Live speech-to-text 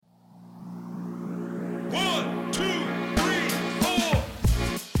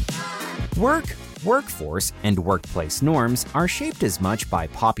Work, workforce, and workplace norms are shaped as much by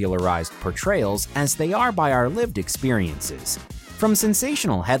popularized portrayals as they are by our lived experiences. From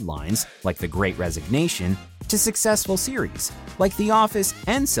sensational headlines, like The Great Resignation, to successful series, like The Office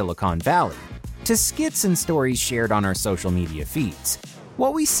and Silicon Valley, to skits and stories shared on our social media feeds,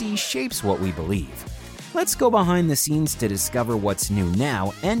 what we see shapes what we believe. Let's go behind the scenes to discover what's new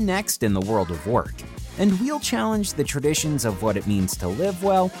now and next in the world of work, and we'll challenge the traditions of what it means to live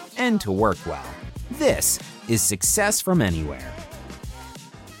well and to work well. This is Success from Anywhere.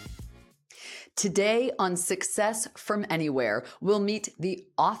 Today on Success from Anywhere, we'll meet the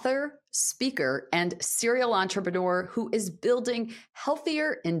author, speaker, and serial entrepreneur who is building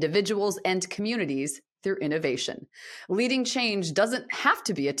healthier individuals and communities through innovation. Leading change doesn't have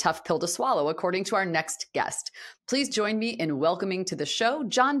to be a tough pill to swallow, according to our next guest. Please join me in welcoming to the show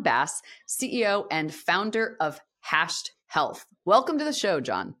John Bass, CEO and founder of Hashed Health. Welcome to the show,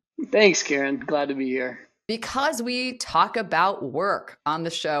 John. Thanks, Karen. Glad to be here. Because we talk about work on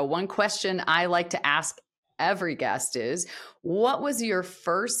the show, one question I like to ask every guest is, what was your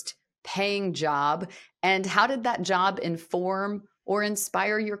first paying job, and how did that job inform or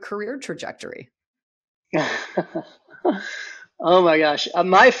inspire your career trajectory? Oh my gosh.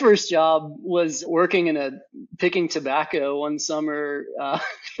 My first job was working picking tobacco one summer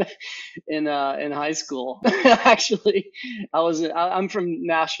in high school. Actually, I'm from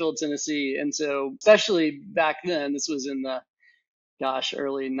Nashville, Tennessee, and so especially back then, this was in the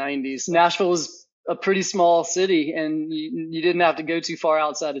early 90s. Nashville was a pretty small city, and you didn't have to go too far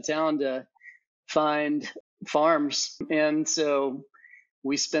outside of town to find farms, and so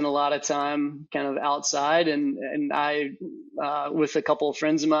we spent a lot of time kind of outside, and I, with a couple of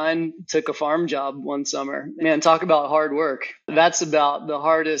friends of mine, took a farm job one summer. Man, talk about hard work. That's about the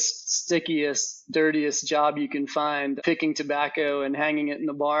hardest, stickiest, dirtiest job you can find, picking tobacco and hanging it in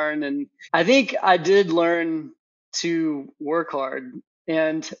the barn. And I think I did learn to work hard,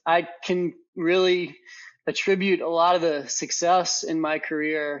 and I can really attribute a lot of the success in my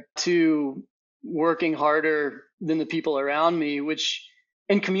career to working harder than the people around me,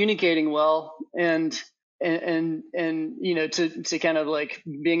 and communicating well, and to kind of like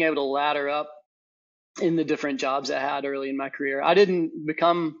being able to ladder up in the different jobs I had early in my career. I didn't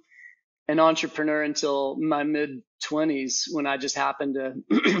become an entrepreneur until my mid-20s, when I just happened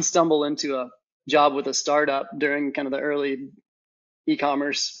to stumble into a job with a startup during kind of the early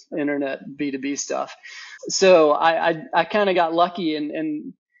e-commerce, internet, B2B stuff. So I kind of got lucky,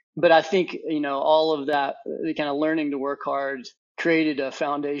 but I think, all of that, the kind of learning to work hard, created a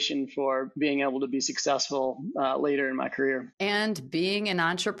foundation for being able to be successful later in my career. And being an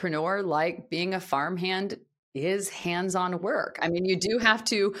entrepreneur, like being a farmhand, is hands-on work. I mean, you do have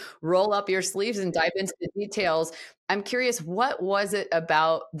to roll up your sleeves and dive into the details. I'm curious, what was it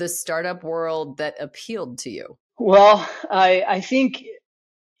about the startup world that appealed to you? Well, I think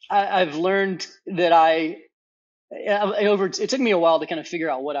I've learned that it took me a while to kind of figure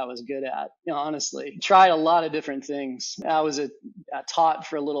out what I was good at. Honestly, tried a lot of different things. I taught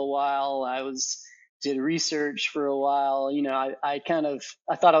for a little while. Did research for a while. I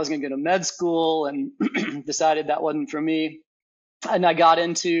thought I was going to go to med school, and decided that wasn't for me. And I got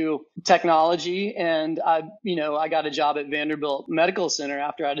into technology, and I got a job at Vanderbilt Medical Center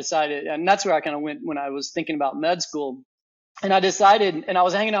after I decided, and that's where I kind of went when I was thinking about med school. And I decided, and I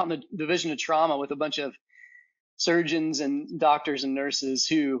was hanging out in the division of trauma with a bunch of surgeons and doctors and nurses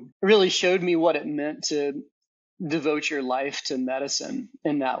who really showed me what it meant to devote your life to medicine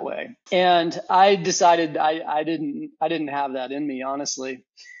in that way. And I decided I didn't have that in me, honestly.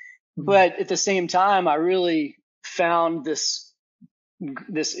 But at the same time, I really found this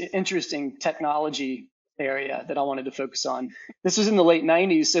interesting technology area that I wanted to focus on. This was in the late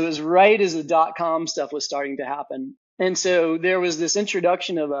 90s, so it was right as the dot-com stuff was starting to happen. And so there was this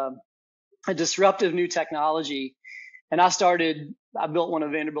introduction of a disruptive new technology. And I built one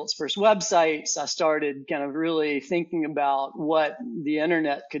of Vanderbilt's first websites. I started kind of really thinking about what the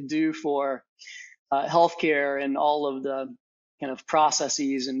internet could do for healthcare and all of the kind of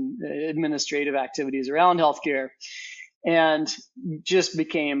processes and administrative activities around healthcare, and just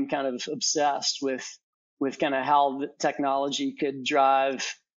became kind of obsessed with kind of how the technology could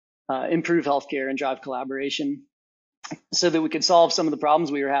improve healthcare and drive collaboration, so that we could solve some of the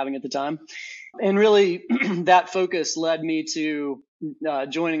problems we were having at the time. And really, that focus led me to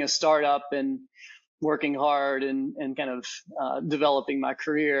joining a startup and working hard and kind of developing my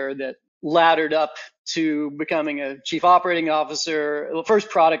career that laddered up to becoming a chief operating officer, well, first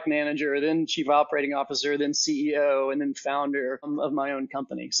product manager, then chief operating officer, then CEO, and then founder of my own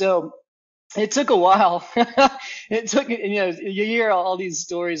company. So It took a while. It took, you hear all these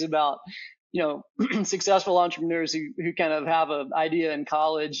stories about, successful entrepreneurs who kind of have an idea in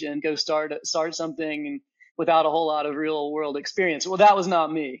college and go start something and without a whole lot of real world experience. Well, that was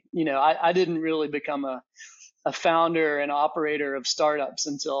not me. I didn't really become a founder and operator of startups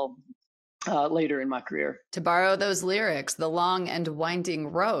until later in my career. To borrow those lyrics, the long and winding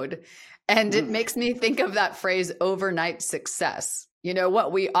road. And it makes me think of that phrase, overnight success.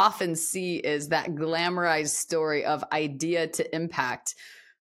 What we often see is that glamorized story of idea to impact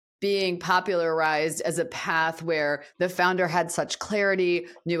being popularized as a path where the founder had such clarity,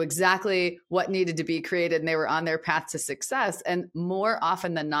 knew exactly what needed to be created, and they were on their path to success. And more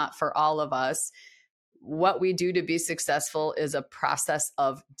often than not, for all of us, what we do to be successful is a process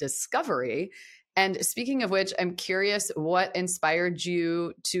of discovery. And speaking of which, I'm curious what inspired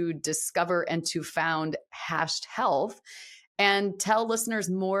you to discover and to found Hashed Health, and tell listeners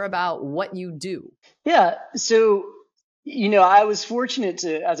more about what you do. Yeah. So, I was fortunate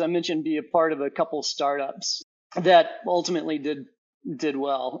to, as I mentioned, be a part of a couple startups that ultimately did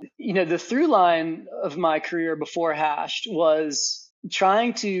well. The through line of my career before Hashed was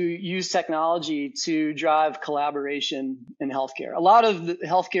trying to use technology to drive collaboration in healthcare. A lot of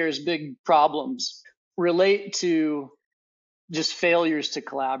healthcare's big problems relate to just failures to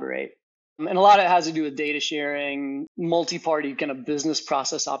collaborate. And a lot of it has to do with data sharing, multi-party kind of business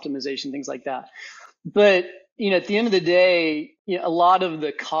process optimization, things like that. But, at the end of the day, a lot of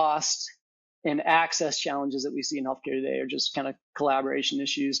the cost and access challenges that we see in healthcare today are just kind of collaboration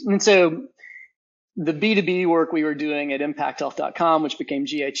issues. And so the B2B work we were doing at impacthealth.com, which became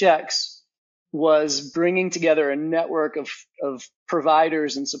GHX, was bringing together a network of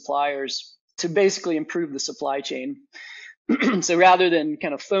providers and suppliers to basically improve the supply chain. So rather than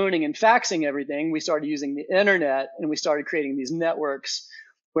kind of phoning and faxing everything, we started using the internet, and we started creating these networks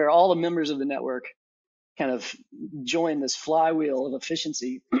where all the members of the network kind of joined this flywheel of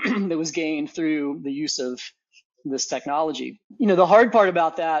efficiency that was gained through the use of this technology. The hard part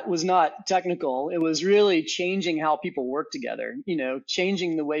about that was not technical. It was really changing how people work together,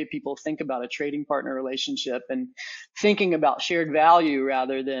 changing the way people think about a trading partner relationship and thinking about shared value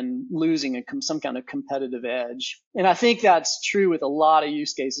rather than losing some kind of competitive edge. And I think that's true with a lot of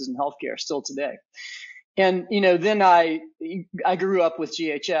use cases in healthcare still today. And, then I grew up with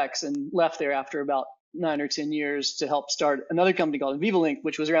GHX and left there after about 9 or 10 years to help start another company called Envivalink,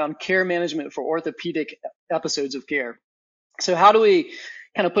 which was around care management for orthopedic episodes of care. So how do we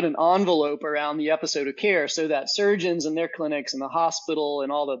kind of put an envelope around the episode of care so that surgeons and their clinics and the hospital and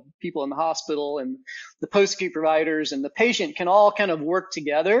all the people in the hospital and the post-acute providers and the patient can all kind of work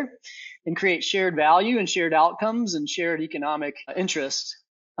together and create shared value and shared outcomes and shared economic interest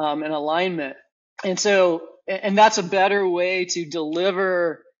and alignment. And that's a better way to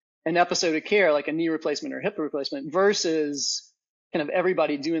deliver an episode of care, like a knee replacement or hip replacement, versus kind of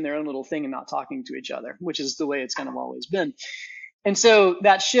everybody doing their own little thing and not talking to each other, which is the way it's kind of always been. And so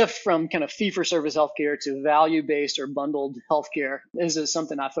that shift from kind of fee-for-service healthcare to value-based or bundled healthcare is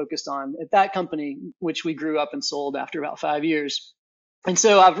something I focused on at that company, which we grew up and sold after about 5 years. And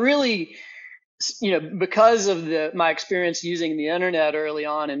so I've really, because of my experience using the internet early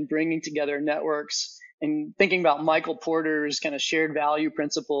on and bringing together networks and thinking about Michael Porter's kind of shared value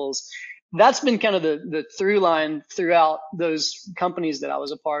principles, that's been kind of the through line throughout those companies that I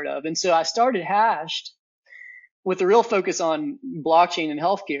was a part of. And so I started Hashed with a real focus on blockchain and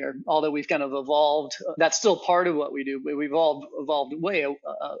healthcare, although we've kind of evolved. That's still part of what we do, but we've evolved way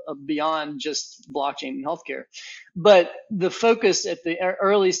beyond just blockchain and healthcare. But the focus at the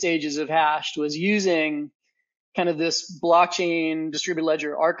early stages of Hashed was using kind of this blockchain distributed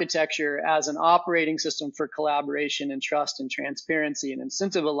ledger architecture as an operating system for collaboration and trust and transparency and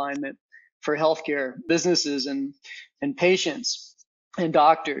incentive alignment for healthcare businesses and patients and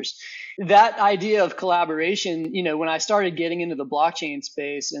doctors. That idea of collaboration, when I started getting into the blockchain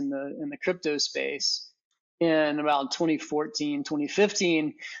space and the crypto space in about 2014,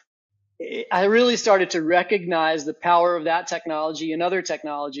 2015, I really started to recognize the power of that technology and other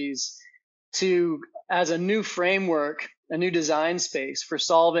technologies as a new framework, a new design space for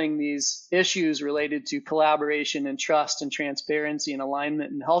solving these issues related to collaboration and trust and transparency and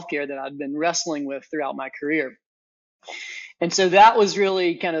alignment in healthcare that I'd been wrestling with throughout my career. And so that was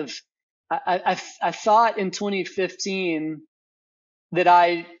really kind of, I thought in 2015 that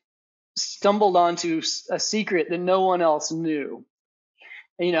I stumbled onto a secret that no one else knew.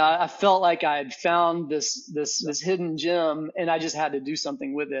 I felt like I had found this hidden gem, and I just had to do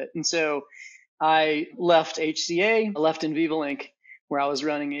something with it. And so I left HCA, I left Envivalink, where I was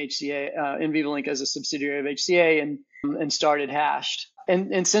running Envivalink as a subsidiary of HCA, and started Hashed.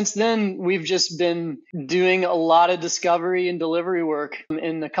 And since then, we've just been doing a lot of discovery and delivery work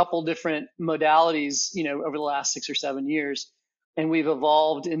in a couple different modalities, over the last 6 or 7 years. And we've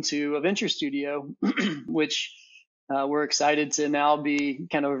evolved into a venture studio, which we're excited to now be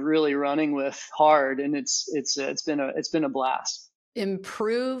kind of really running with hard. And it's been a blast.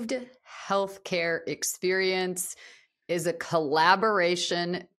 Improved healthcare experience is a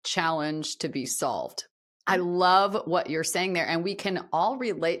collaboration challenge to be solved. I love what you're saying there. And we can all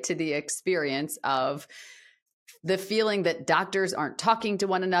relate to the experience of the feeling that doctors aren't talking to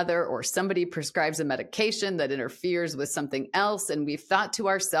one another, or somebody prescribes a medication that interferes with something else. And we've thought to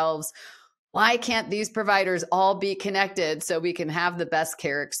ourselves, why can't these providers all be connected so we can have the best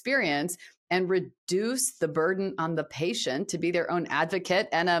care experience and reduce the burden on the patient to be their own advocate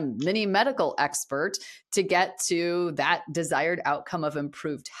and a mini medical expert to get to that desired outcome of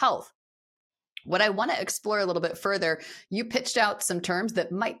improved health? What I want to explore a little bit further, you pitched out some terms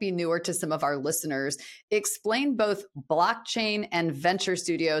that might be newer to some of our listeners. Explain both blockchain and venture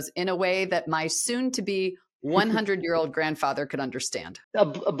studios in a way that my soon-to-be 100-year-old grandfather could understand. A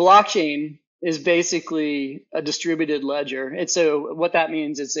blockchain is basically a distributed ledger. And so what that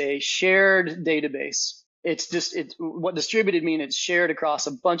means, it's a shared database. It's what distributed means, it's shared across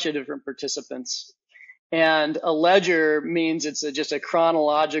a bunch of different participants. And a ledger means it's just a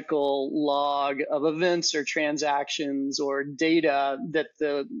chronological log of events or transactions or data that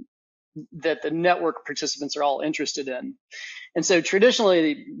the network participants are all interested in. And so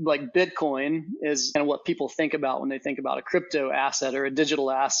traditionally, like Bitcoin is kind of what people think about when they think about a crypto asset or a digital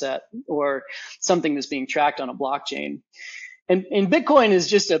asset or something that's being tracked on a blockchain. And Bitcoin is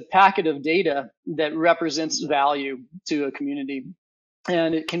just a packet of data that represents value to a community.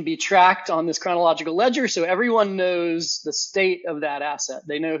 And it can be tracked on this chronological ledger, so everyone knows the state of that asset.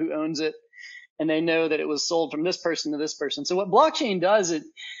 They know who owns it, and they know that it was sold from this person to this person. So what blockchain does, it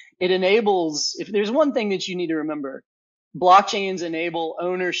enables, if there's one thing that you need to remember, blockchains enable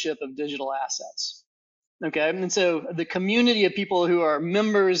ownership of digital assets. Okay, and so the community of people who are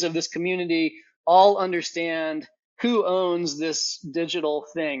members of this community all understand who owns this digital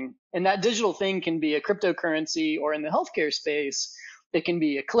thing. And that digital thing can be a cryptocurrency, or in the healthcare space, it can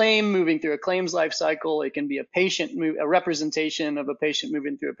be a claim moving through a claims life cycle. It can be a representation of a patient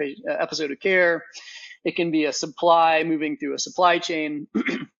moving through a episode of care. It can be a supply moving through a supply chain.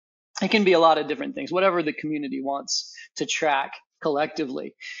 It can be a lot of different things, whatever the community wants to track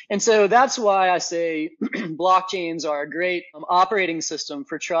collectively. And so that's why I say blockchains are a great operating system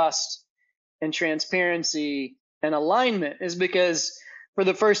for trust and transparency and alignment, is because for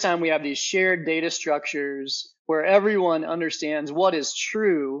the first time we have these shared data structures where everyone understands what is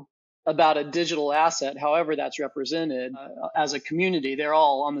true about a digital asset, however that's represented as a community. They're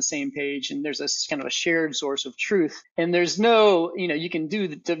all on the same page, and there's this kind of a shared source of truth. And there's no, you can do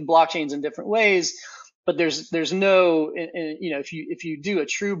the blockchains in different ways, but there's no, if you do a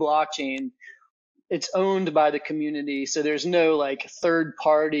true blockchain, it's owned by the community. So there's no like third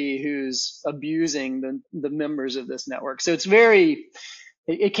party who's abusing the members of this network. So it's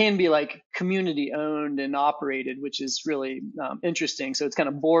it can be like community owned and operated, which is really interesting. So it's kind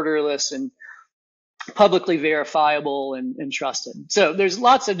of borderless and publicly verifiable and trusted. So there's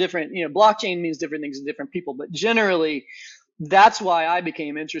lots of different, blockchain means different things to different people, but generally that's why I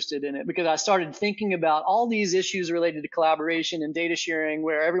became interested in it, because I started thinking about all these issues related to collaboration and data sharing,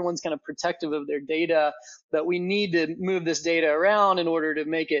 where everyone's kind of protective of their data, but we need to move this data around in order to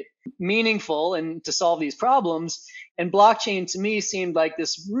make it meaningful and to solve these problems. And blockchain to me seemed like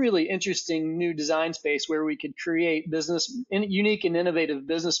this really interesting new design space where we could create unique and innovative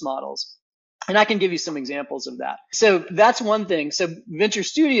business models. And I can give you some examples of that. So that's one thing. So venture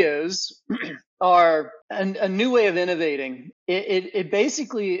studios are a new way of innovating. It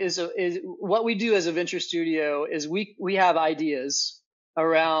basically is what we do as a venture studio is we have ideas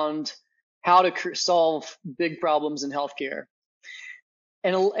around how to solve big problems in healthcare.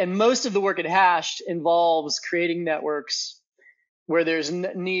 And most of the work at Hashed involves creating networks where there's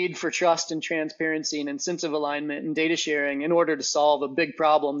need for trust and transparency and incentive alignment and data sharing in order to solve a big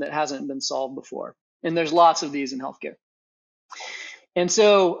problem that hasn't been solved before. And there's lots of these in healthcare. And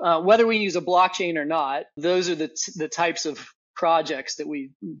so whether we use a blockchain or not, those are the types of projects that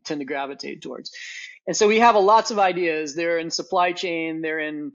we tend to gravitate towards. And so we have lots of ideas. They're in supply chain, they're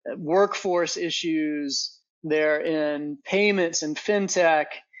in workforce issues, they're in payments and fintech,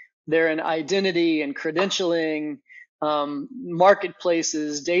 they're in identity and credentialing,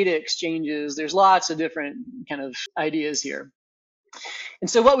 marketplaces, data exchanges. There's lots of different kind of ideas here. And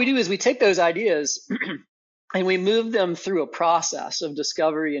so what we do is we take those ideas and we move them through a process of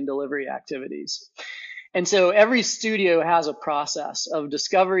discovery and delivery activities. And so every studio has a process of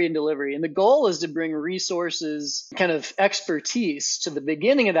discovery and delivery. And the goal is to bring resources, kind of expertise to the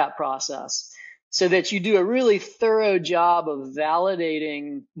beginning of that process so that you do a really thorough job of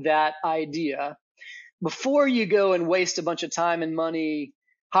validating that idea before you go and waste a bunch of time and money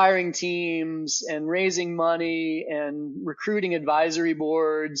hiring teams and raising money and recruiting advisory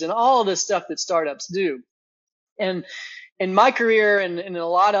boards and all this stuff that startups do. And in my career and in a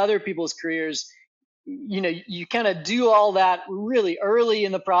lot of other people's careers, you kind of do all that really early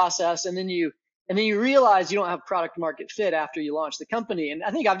in the process, and then you realize you don't have product market fit after you launch the company. And I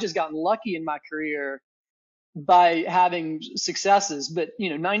think I've just gotten lucky in my career by having successes, but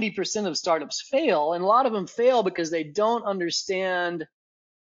 90% of startups fail, and a lot of them fail because they don't understand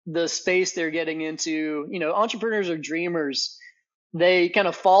the space they're getting into. Entrepreneurs are dreamers. They kind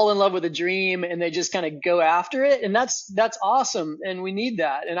of fall in love with a dream and they just kind of go after it. And that's awesome. And we need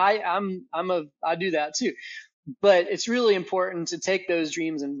that. And I do that too. But it's really important to take those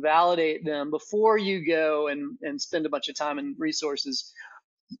dreams and validate them before you go and spend a bunch of time and resources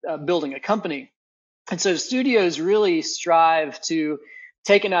building a company. And so studios really strive to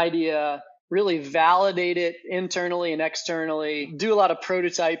take an idea, really validate it internally and externally, do a lot of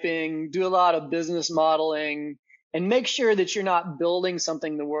prototyping, do a lot of business modeling, and make sure that you're not building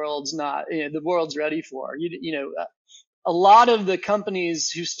something the world's ready for. A lot of the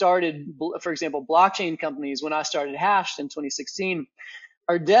companies who started, for example, blockchain companies, when I started Hashed in 2016,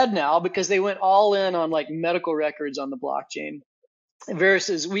 are dead now because they went all in on like medical records on the blockchain.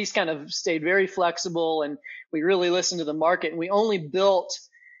 Versus we kind of stayed very flexible and we really listened to the market, and we only built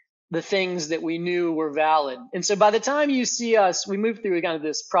the things that we knew were valid. And so by the time you see us, we move through kind of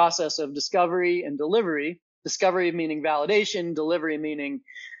this process of discovery and delivery. Discovery meaning validation, delivery meaning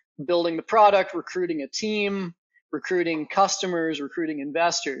building the product, recruiting a team, recruiting customers, recruiting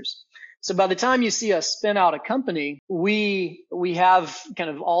investors. So by the time you see us spin out a company, we have kind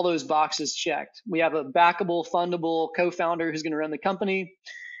of all those boxes checked. We have a backable, fundable co-founder who's going to run the company.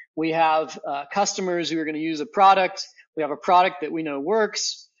 We have customers who are going to use a product. We have a product that we know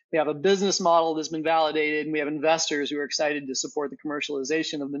works. We have a business model that's been validated, and we have investors who are excited to support the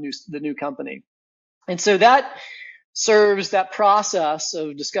commercialization of the new company. And so that process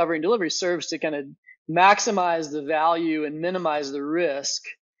of discovery and delivery serves to kind of maximize the value and minimize the risk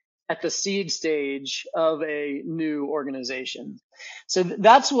at the seed stage of a new organization. So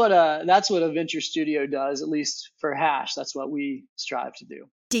that's what a venture studio does, at least for Hash. That's what we strive to do.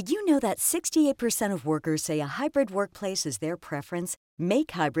 Did you know that 68% of workers say a hybrid workplace is their preference?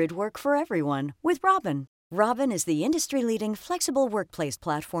 Make hybrid work for everyone with Robin. Robin is the industry-leading flexible workplace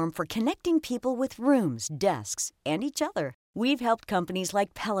platform for connecting people with rooms, desks, and each other. We've helped companies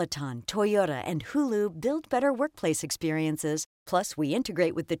like Peloton, Toyota, and Hulu build better workplace experiences. Plus, we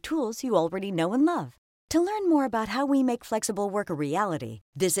integrate with the tools you already know and love. To learn more about how we make flexible work a reality,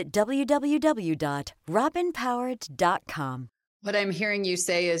 visit www.robinpowered.com. What I'm hearing you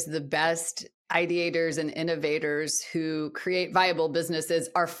say is the best ideators and innovators who create viable businesses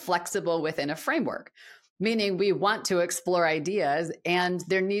are flexible within a framework. Meaning we want to explore ideas, and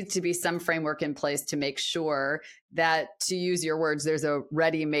there needs to be some framework in place to make sure that, to use your words, there's a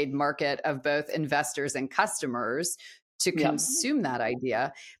ready-made market of both investors and customers to consume that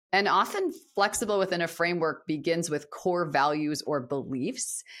idea. And often flexible within a framework begins with core values or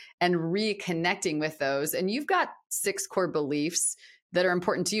beliefs and reconnecting with those. And you've got 6 core beliefs that are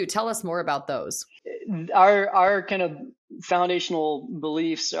important to you. Tell us more about those. Our kind of foundational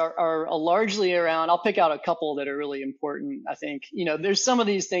beliefs are largely around, I'll pick out a couple that are really important. I think, there's some of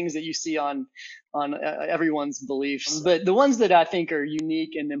these things that you see on everyone's beliefs, but the ones that I think are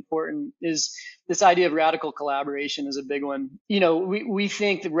unique and important is this idea of radical collaboration is a big one. We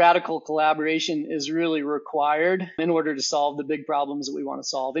think that radical collaboration is really required in order to solve the big problems that we want to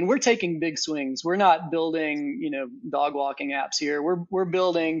solve. And we're taking big swings. We're not building, dog walking apps here. We're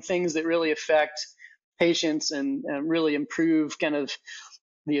building things that really affect patients and really improve kind of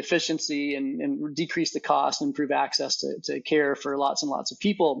the efficiency and decrease the cost and improve access to care for lots and lots of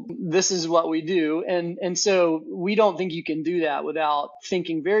people. This is what we do. And so we don't think you can do that without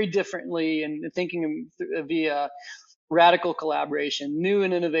thinking very differently and thinking via radical collaboration, new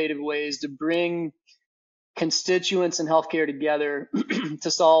and innovative ways to bring constituents in healthcare together to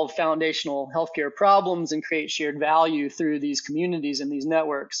solve foundational healthcare problems and create shared value through these communities and these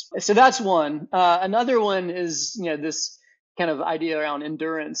networks. So that's one. Another one is, this kind of idea around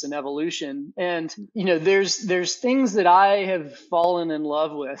endurance and evolution. And, there's things that I have fallen in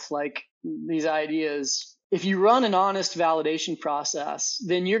love with, like these ideas. If you run an honest validation process,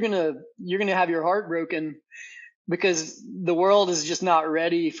 then you're going to have your heart broken because the world is just not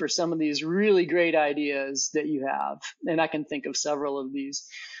ready for some of these really great ideas that you have. And I can think of several of these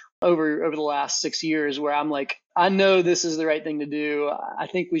over the last 6 years where I'm like, I know this is the right thing to do. I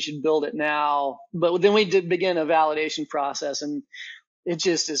think we should build it now. But then we did begin a validation process, and it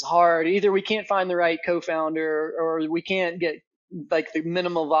just is hard. Either we can't find the right co-founder, or we can't get like the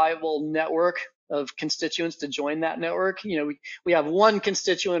minimal viable network of constituents to join that network. We have one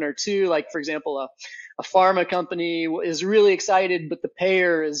constituent or two, like for example, a pharma company is really excited, but the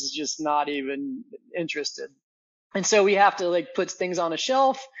payer is just not even interested. And so we have to like put things on a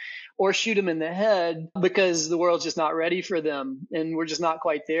shelf or shoot them in the head because the world's just not ready for them, and we're just not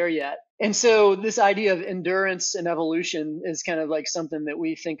quite there yet. And so this idea of endurance and evolution is kind of like something that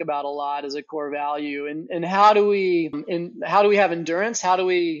we think about a lot as a core value. And how do we have endurance? How do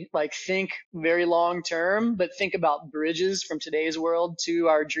we like think very long term, but think about bridges from today's world to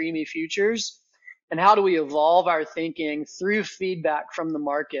our dreamy futures? And how do we evolve our thinking through feedback from the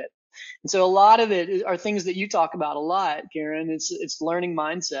market? And so a lot of it are things that you talk about a lot, Karen. It's learning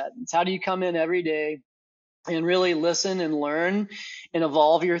mindset. It's how do you come in every day and really listen and learn and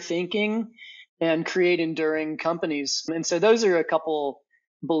evolve your thinking and create enduring companies. And so those are a couple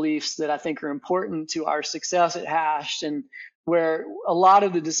beliefs that I think are important to our success at Hashed, and where a lot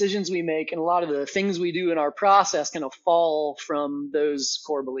of the decisions we make and a lot of the things we do in our process kind of fall from those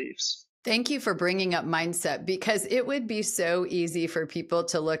core beliefs. Thank you for bringing up mindset, because it would be so easy for people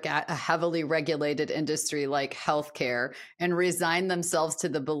to look at a heavily regulated industry like healthcare and resign themselves to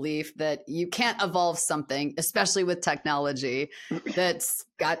the belief that you can't evolve something, especially with technology, that's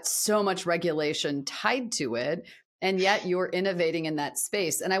got so much regulation tied to it. And yet you're innovating in that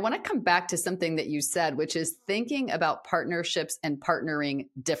space. And I want to come back to something that you said, which is thinking about partnerships and partnering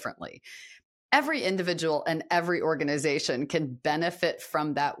differently. Every individual and every organization can benefit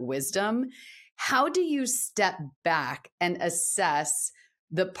from that wisdom. How do you step back and assess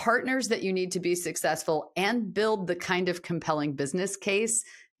the partners that you need to be successful and build the kind of compelling business case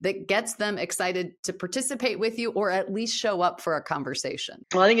that gets them excited to participate with you, or at least show up for a conversation?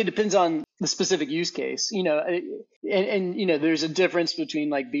 Well, I think it depends on the specific use case, and there's a difference between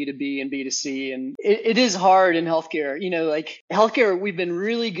like B2B and B2C, and it is hard in healthcare. Like healthcare, we've been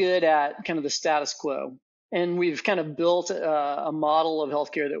really good at kind of the status quo, and we've kind of built a model of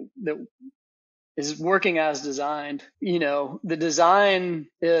healthcare that is working as designed. The design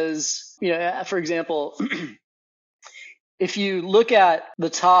is, for example, if you look at the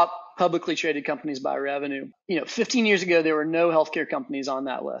top publicly traded companies by revenue, 15 years ago, there were no healthcare companies on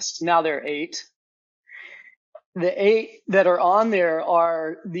that list. Now there are 8. The 8 that are on there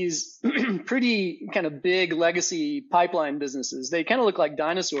are these pretty kind of big legacy pipeline businesses. They kind of look like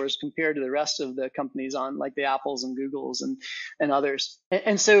dinosaurs compared to the rest of the companies on like the Apples and Googles and others.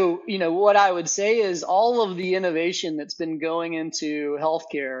 And so, what I would say is all of the innovation that's been going into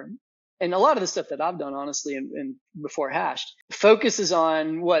healthcare, and a lot of the stuff that I've done, honestly, and before Hashed, focuses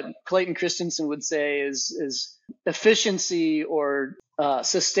on what Clayton Christensen would say is efficiency or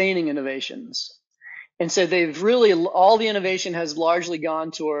sustaining innovations. And so all the innovation has largely gone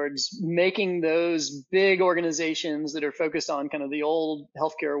towards making those big organizations that are focused on kind of the old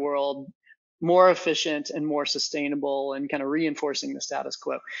healthcare world more efficient and more sustainable, and kind of reinforcing the status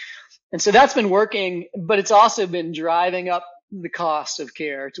quo. And so that's been working, but it's also been driving up the cost of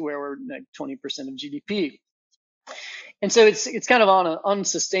care to where we're like 20% of GDP. And so it's kind of on an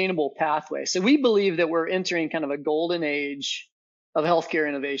unsustainable pathway. So we believe that we're entering kind of a golden age of healthcare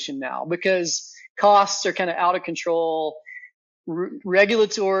innovation now, because costs are kind of out of control.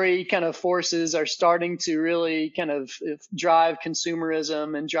 Regulatory kind of forces are starting to really kind of drive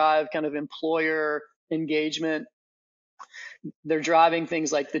consumerism and drive kind of employer engagement. They're driving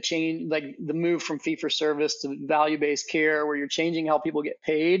things like the move from fee for service to value-based care, where you're changing how people get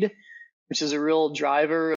paid, which is a real driver